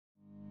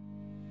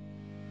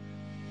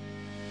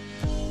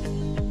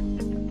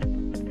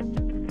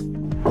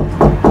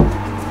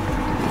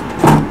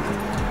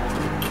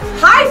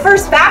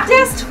First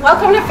Baptist,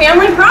 welcome to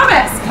Family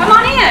Promise. Come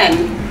on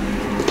in.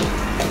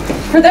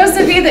 For those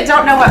of you that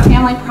don't know what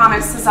Family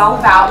Promise is all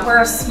about,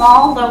 we're a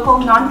small local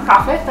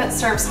nonprofit that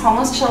serves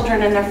homeless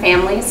children and their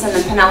families in the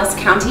Pinellas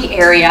County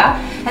area.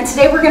 And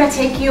today we're going to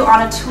take you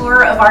on a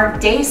tour of our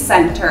day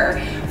center.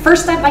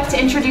 First, I'd like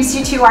to introduce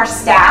you to our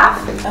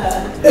staff.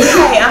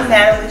 Hey, I'm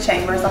Natalie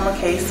Chambers. I'm a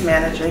case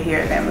manager here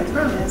at Family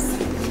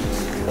Promise.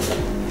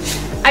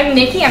 I'm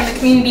Nikki. I'm the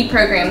Community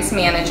Programs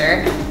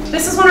Manager.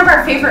 This is one of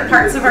our favorite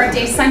parts of our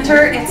day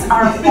center. It's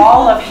our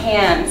wall of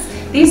hands.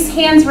 These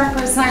hands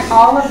represent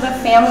all of the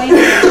families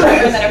and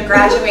children that have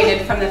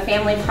graduated from the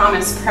Family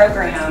Promise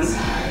program.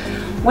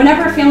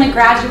 Whenever a family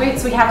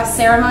graduates, we have a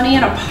ceremony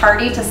and a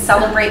party to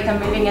celebrate them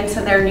moving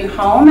into their new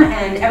home,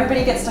 and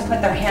everybody gets to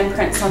put their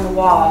handprints on the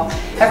wall.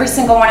 Every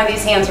single one of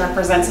these hands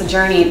represents a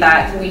journey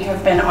that we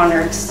have been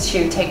honored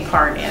to take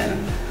part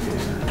in.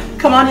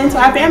 Come on into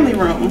our family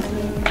room.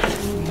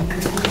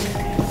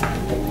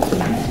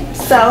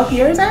 So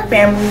here's our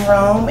family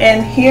room,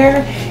 and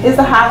here is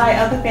the highlight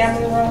of the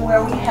family room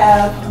where we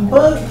have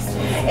books,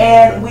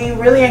 and we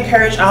really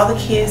encourage all the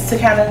kids to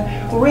kind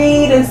of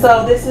read. And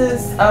so this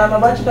is a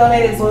bunch of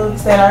donated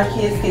books that our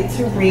kids get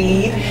to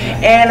read,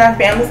 and our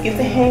families get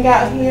to hang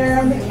out here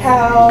on the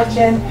couch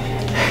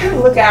and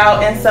look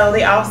out. And so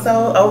they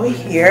also over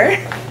here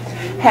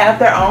have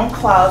their own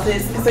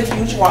closets. It's a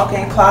huge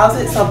walk-in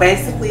closet, so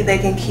basically they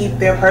can keep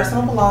their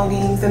personal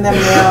belongings and their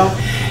mail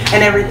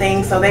and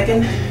everything, so they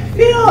can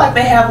feel like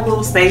they have a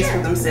little space for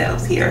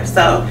themselves here.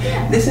 So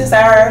this is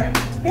our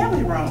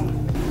family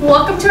room.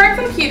 Welcome to our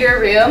computer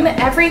room.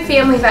 Every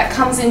family that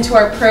comes into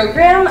our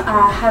program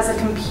has a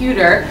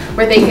computer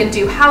where they can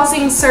do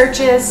housing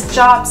searches,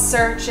 job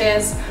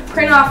searches,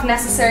 print off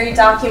necessary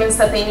documents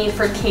that they need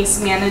for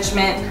case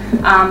management.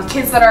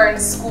 Kids that are in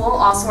school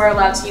also are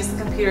allowed to use the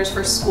computers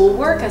for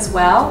schoolwork as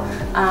well,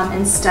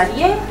 and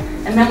studying.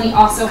 And then we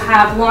also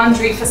have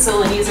laundry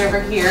facilities over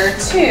here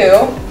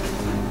too.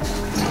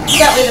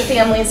 That way the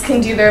families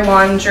can do their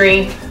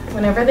laundry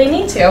whenever they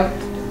need to.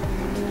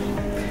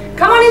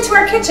 Come on into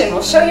our kitchen.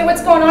 We'll show you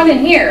what's going on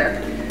in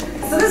here.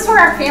 So this is where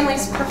our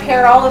families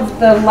prepare all of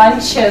the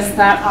lunches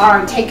that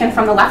are taken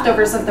from the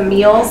leftovers of the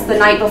meals the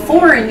night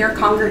before in your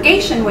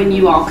congregation when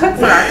you all cook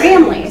for our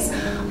families.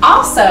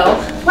 Also,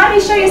 let me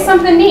show you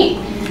something neat.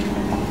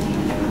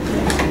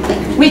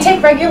 We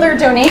take regular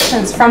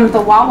donations from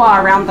the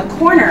Wawa around the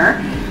corner.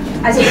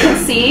 As you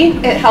can see,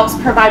 it helps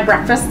provide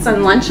breakfasts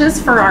and lunches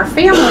for our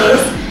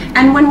families.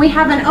 And when we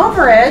have an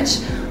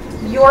overage,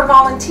 your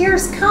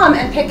volunteers come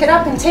and pick it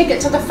up and take it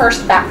to the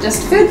First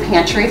Baptist Food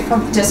Pantry for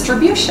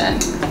distribution.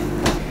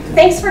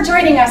 Thanks for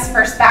joining us,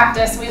 First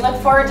Baptist. We look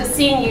forward to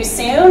seeing you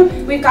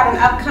soon. We've got an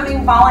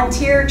upcoming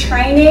volunteer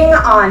training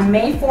on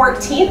May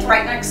 14th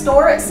right next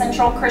door at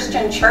Central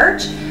Christian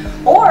Church.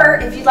 Or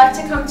if you'd like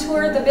to come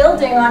tour the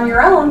building on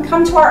your own,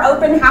 come to our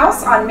open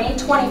house on May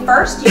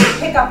 21st. You can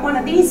pick up one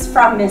of these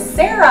from Miss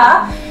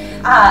Sarah.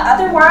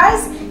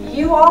 Otherwise,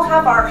 you all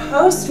have our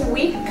host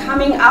week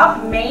coming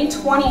up May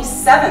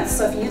 27th.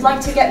 So if you'd like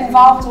to get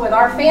involved with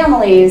our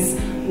families,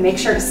 make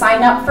sure to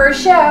sign up for a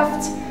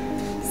shift.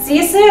 See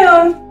you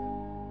soon.